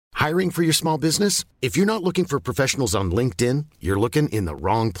Hiring for your small business? If you're not looking for professionals on LinkedIn, you're looking in the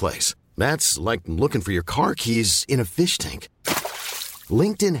wrong place. That's like looking for your car keys in a fish tank.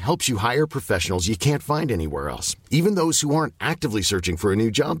 LinkedIn helps you hire professionals you can't find anywhere else, even those who aren't actively searching for a new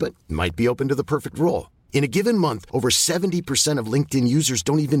job but might be open to the perfect role. In a given month, over 70% of LinkedIn users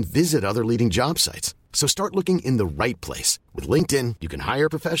don't even visit other leading job sites. So start looking in the right place. With LinkedIn, you can hire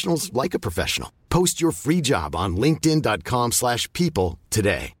professionals like a professional. Post your free job on linkedin.com/people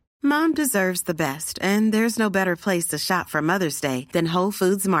today. Mom deserves the best, and there's no better place to shop for Mother's Day than Whole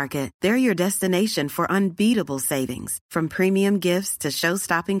Foods Market. They're your destination for unbeatable savings, from premium gifts to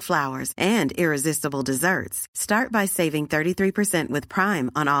show-stopping flowers and irresistible desserts. Start by saving 33% with Prime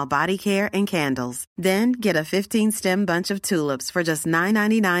on all body care and candles. Then get a 15-stem bunch of tulips for just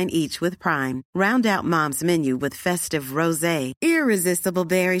 $9.99 each with Prime. Round out Mom's menu with festive rosé, irresistible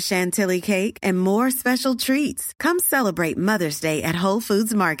berry chantilly cake, and more special treats. Come celebrate Mother's Day at Whole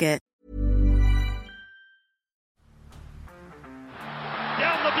Foods Market.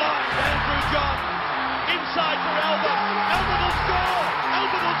 Down the blind, Andrew John. Inside for Albert. Albert will score.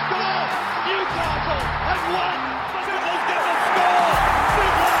 Albert will score. Newcastle have won. Fiddler's going to score.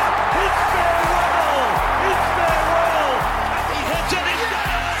 Fiddler, it's farewell. It's farewell. And he hits it. He's got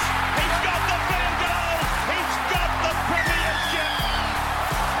it. He's got the field goal. He's got the premiership.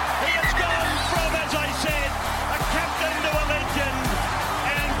 He has gone from, as I said, a captain to a legend,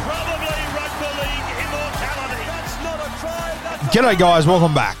 and probably rugby league immortality. That's not a try. G'day guys,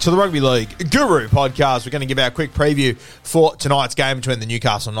 welcome back to the Rugby League Guru podcast. We're going to give our quick preview for tonight's game between the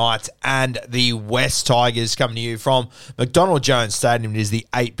Newcastle Knights and the West Tigers, coming to you from McDonald Jones Stadium. It is the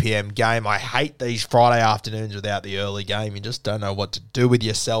 8 p.m. game. I hate these Friday afternoons without the early game. You just don't know what to do with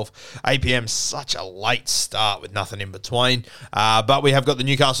yourself. 8 p.m. such a late start with nothing in between. But we have got the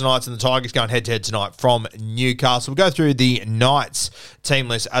Newcastle Knights and the Tigers going head-to-head tonight from Newcastle. We'll go through the Knights team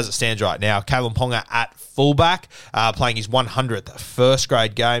list as it stands right now. Kalyn Ponga at fullback, playing his 100th first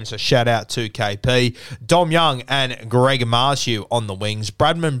grade game, so shout out to KP. Dom Young and Greg Marzhew on the wings.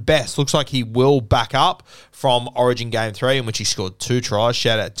 Bradman Best looks like he will back up from Origin Game 3, in which he scored 2 tries.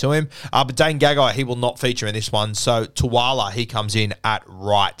 Shout out to him. But Dane Gagai, he will not feature in this one, so Tuwala, he comes in at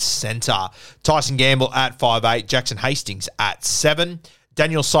right centre. Tyson Gamble at 5'8", Jackson Hastings at 7.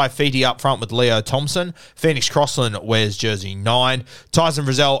 Daniel Saifiti up front with Leo Thompson. Phoenix Crossland wears jersey 9. Tyson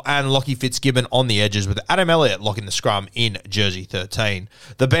Frizzell and Lockie Fitzgibbon on the edges, with Adam Elliott locking the scrum in jersey 13.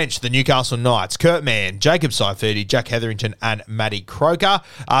 The bench, the Newcastle Knights, Kurt Mann, Jacob Saifiti, Jack Hetherington and Matty Croker.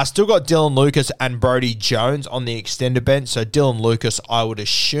 Still got Dylan Lucas and Brodie Jones on the extended bench. So Dylan Lucas, I would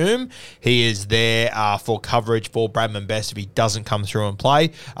assume he is there for coverage for Bradman Best if he doesn't come through and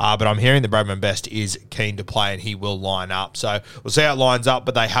play. But I'm hearing that Bradman Best is keen to play and he will line up. So we'll see how it lines up,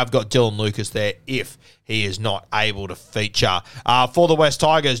 but they have got Dylan Lucas there if he is not able to feature. For the West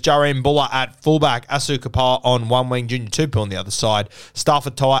Tigers, Jareen Buller at fullback, Asu Kapar on one wing, Junior Tupu on the other side,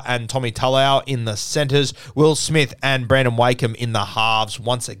 Stafford Toa and Tommy Talau in the centres, Will Smith and Brandon Wakeham in the halves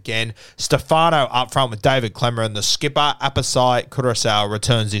once again, Stefano up front with David Clemmer and the skipper. Apasai Kurasau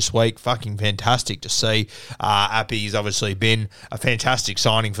returns this week. Fucking fantastic to see. Appy's obviously been a fantastic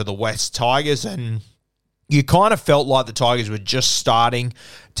signing for the West Tigers, and you kind of felt like the Tigers were just starting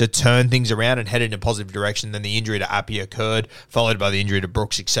to turn things around and head in a positive direction. Then the injury to Appy occurred, followed by the injury to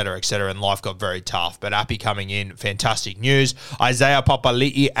Brooks, etc., and life got very tough. But Appy coming in, fantastic news. Isaiah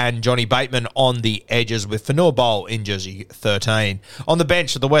Papali'i and Johnny Bateman on the edges, with Fanua Bowl in jersey 13. On the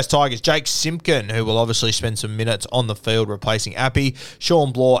bench for the West Tigers, Jake Simpkin, who will obviously spend some minutes on the field replacing Appy,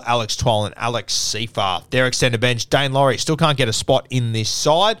 Sean Bloor, Alex Twal and Alex Seifert. Their extended bench, Dane Laurie, still can't get a spot in this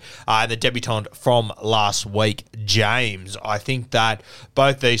side. And the debutant from last week, James. I think that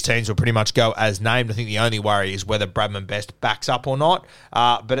both these teams will pretty much go as named. I think the only worry is whether Bradman Best backs up or not,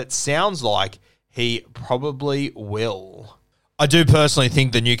 but it sounds like he probably will. I do personally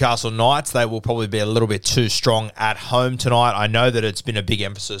think the Newcastle Knights, they will probably be a little bit too strong at home tonight. I know that it's been a big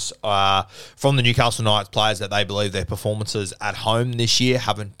emphasis from the Newcastle Knights players that they believe their performances at home this year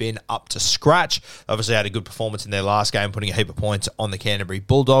haven't been up to scratch. Obviously had a good performance in their last game, putting a heap of points on the Canterbury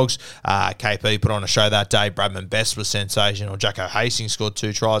Bulldogs. KP put on a show that day. Bradman Best was sensational. Jacko Hastings scored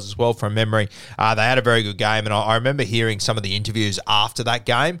 2 tries as well from memory. They had a very good game, and I remember hearing some of the interviews after that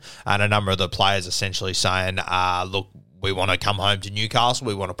game and a number of the players essentially saying, look, we want to come home to Newcastle.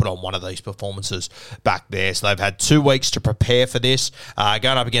 We want to put on one of these performances back there. So they've had 2 weeks to prepare for this.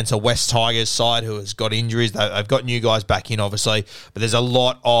 Going up against a West Tigers side who has got injuries. They've got new guys back in, obviously. But there's a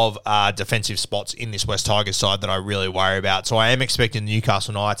lot of defensive spots in this West Tigers side that I really worry about. So I am expecting the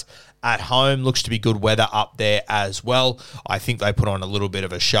Newcastle Knights at home. Looks to be good weather up there as well. I think they put on a little bit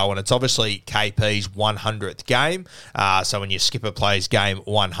of a show, and it's obviously KP's 100th game. So when you Skipper plays game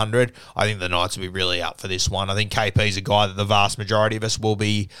 100, I think the Knights will be really up for this one. I think KP's a guy that the vast majority of us will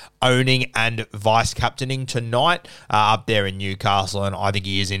be owning and vice-captaining tonight up there in Newcastle, and I think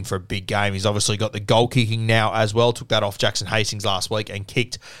he is in for a big game. He's obviously got the goal kicking now as well. Took that off Jackson Hastings last week and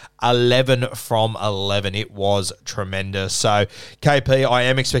kicked 11 from 11. It was tremendous. So KP, I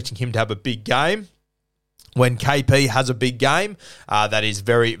am expecting him to have a big game. When KP has a big game, that is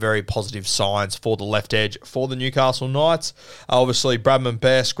very, very positive signs for the left edge for the Newcastle Knights. Obviously, Bradman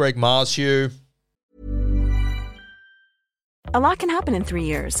Best, Greg Marshew. A lot can happen in 3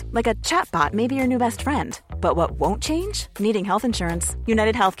 years, like a chatbot may be your new best friend. But what won't change? Needing health insurance.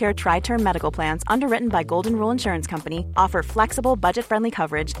 United Healthcare Tri-Term Medical Plans, underwritten by Golden Rule Insurance Company, offer flexible, budget-friendly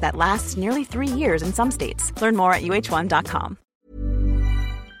coverage that lasts nearly 3 years in some states. Learn more at uh1.com.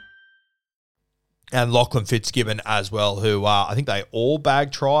 And Lachlan Fitzgibbon as well, who I think they all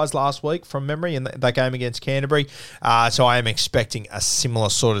bagged tries last week from memory in that game against Canterbury. So I am expecting a similar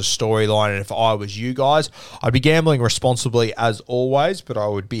sort of storyline. And if I was you guys, I'd be gambling responsibly as always, but I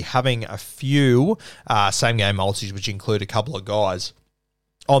would be having a few same-game multis, which include a couple of guys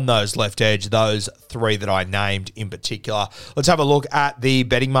on those left edge, those 3 that I named in particular. Let's have a look at the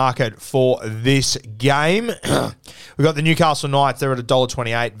betting market for this game. We've got the Newcastle Knights, they're at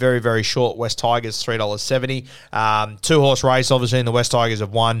 $1.28, very, very short. West Tigers, $3.70. 2-horse race, obviously, and the West Tigers have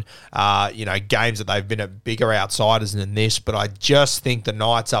won, games that they've been at bigger outsiders than this, but I just think the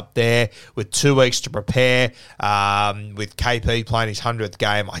Knights up there with 2 weeks to prepare, with KP playing his 100th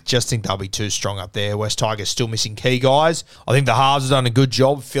game, I just think they'll be too strong up there. West Tigers still missing key guys. I think the halves have done a good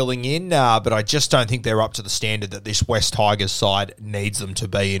job filling in, but I just don't think they're up to the standard that this West Tigers side needs them to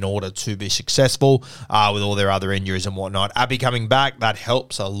be in order to be successful with all their other injuries and whatnot. Abby coming back, that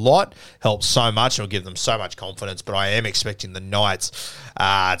helps a lot, helps so much. It'll give them so much confidence, but I am expecting the Knights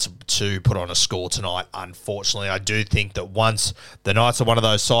to put on a score tonight. Unfortunately, I do think that once the Knights are one of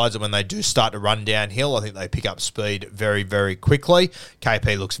those sides that when they do start to run downhill, I think they pick up speed very, very quickly.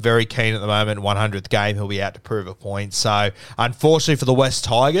 KP looks very keen at the moment. 100th game, he'll be out to prove a point. So, unfortunately for the West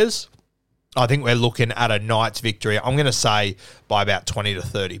Tigers, I think we're looking at a Knights victory. I'm going to say by about 20 to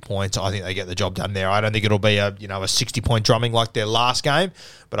 30 points. I think they get the job done there. I don't think it'll be a 60-point drumming like their last game,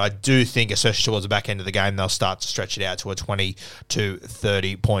 but I do think, especially towards the back end of the game, they'll start to stretch it out to a 20 to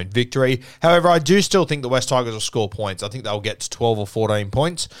 30-point victory. However, I do still think the West Tigers will score points. I think they'll get to 12 or 14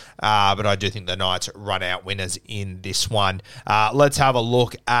 points, but I do think the Knights run out winners in this one. Let's have a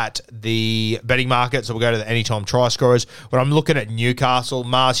look at the betting market. So we'll go to the anytime try scorers. When I'm looking at Newcastle,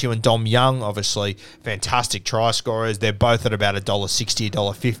 Marshew and Dom Young, obviously fantastic try scorers. They're both at about $1.60,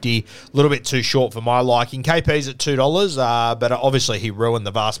 $1.50. A little bit too short for my liking. KP's at $2, but obviously he ruined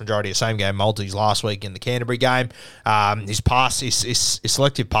the vast majority of same-game multis last week in the Canterbury game. His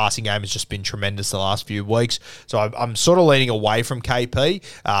selective passing game has just been tremendous the last few weeks. So I'm sort of leaning away from KP,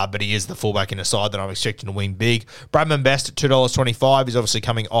 but he is the fullback in a side that I'm expecting to win big. Bradman Best at $2.25 is obviously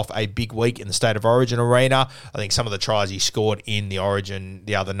coming off a big week in the State of Origin arena. I think some of the tries he scored in the Origin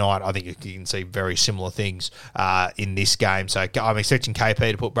the other night, I think you can see very similar things in this game. So I'm expecting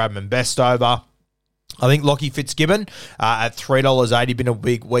KP to put Bradman Best over. I think Lockie Fitzgibbon at $3.80, been a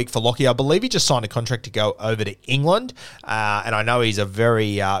big week for Lockie. I believe he just signed a contract to go over to England, and I know he's a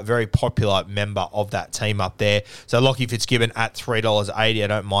very, very popular member of that team up there. So Lockie Fitzgibbon at $3.80, I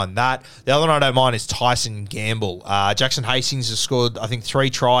don't mind that. The other one I don't mind is Tyson Gamble. Jackson Hastings has scored, I think, 3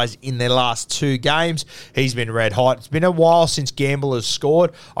 tries in their last 2 games. He's been red hot. It's been a while since Gamble has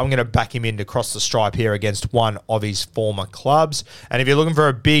scored. I'm going to back him in to cross the stripe here against one of his former clubs. And if you're looking for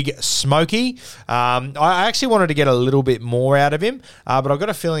a big smoky, I actually wanted to get a little bit more out of him, but I've got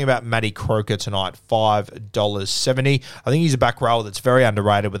a feeling about Matty Croker tonight, $5.70. I think he's a back row that's very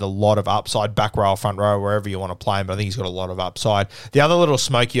underrated with a lot of upside, back row, front row, wherever you want to play him, but I think he's got a lot of upside. The other little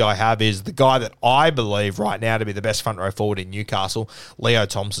smoky I have is the guy that I believe right now to be the best front row forward in Newcastle, Leo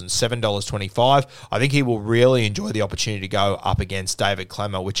Thompson, $7.25. I think he will really enjoy the opportunity to go up against David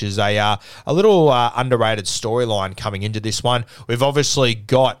Clemmer, which is a little underrated storyline coming into this one. We've obviously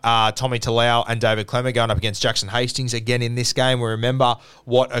got Tommy Talau and David Clemmer going up against Jackson Hastings again in this game. We remember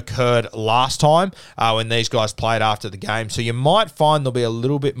what occurred last time when these guys played after the game. So you might find there'll be a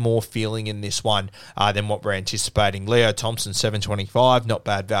little bit more feeling in this one than what we're anticipating. Leo Thompson, $7.25, not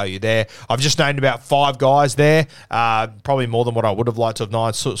bad value there. I've just named about 5 guys there, probably more than what I would have liked to have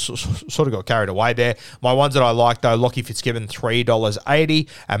known. Sort of got carried away there. My ones that I like, though, Lockie Fitzgibbon, $3.80,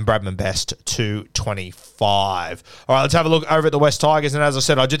 and Bradman Best, $2.25. All right, let's have a look over at the West Tigers. And as I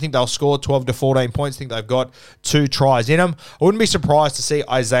said, I do think they'll score 12 to 14 points. I think they've got 2 tries in them. I wouldn't be surprised to see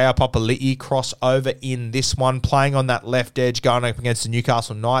Isaiah Papali'i cross over in this one, playing on that left edge, going up against the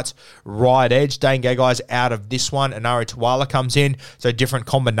Newcastle Knights right edge. Dane Gagai's out of this one, and Ari Tuwala comes in. So different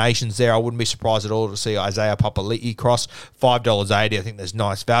combinations there. I wouldn't be surprised at all to see Isaiah Papali'i cross $5.80. I think there's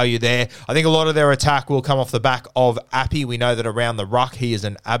nice value there. I think a lot of their attack will come off the back of Appy. We know that around the ruck, he is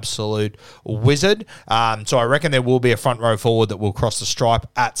an absolute wizard. So I reckon there will be a front row forward that will cross the stripe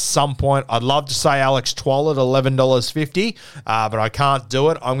at some point. I'd love to say Alex Twal at $11.50, but I can't do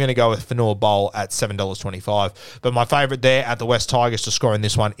it. I'm going to go with Fanua Bowl at $7.25. But my favourite there at the West Tigers to score in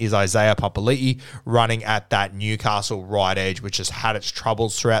this one is Isaiah Papali'i, running at that Newcastle right edge, which has had its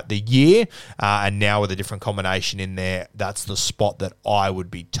troubles throughout the year. And now with a different combination in there, that's the spot that I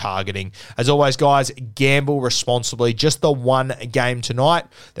would be targeting. As always, guys, gamble responsibly. Just the one game tonight.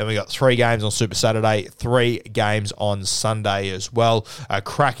 Then we got 3 games on Super Saturday, 3 games on Sunday as well. A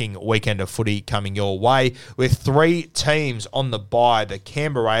cracking weekend of footy coming your way with 3 teams on the bye: the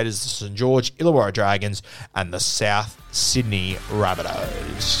Canberra Raiders, the St George Illawarra Dragons, and the South Sydney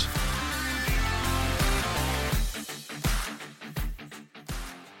Rabbitohs.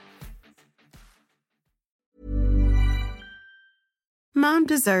 Mom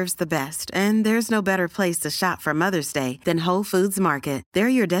deserves the best, and there's no better place to shop for Mother's Day than Whole Foods Market. They're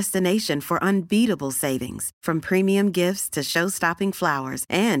your destination for unbeatable savings, from premium gifts to show-stopping flowers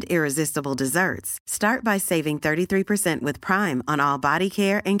and irresistible desserts. Start by saving 33% with Prime on all body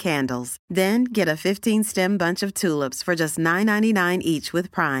care and candles. Then get a 15-stem bunch of tulips for just $9.99 each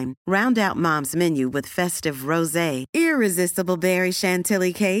with Prime. Round out Mom's menu with festive rosé, irresistible berry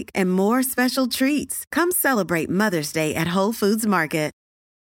chantilly cake, and more special treats. Come celebrate Mother's Day at Whole Foods Market.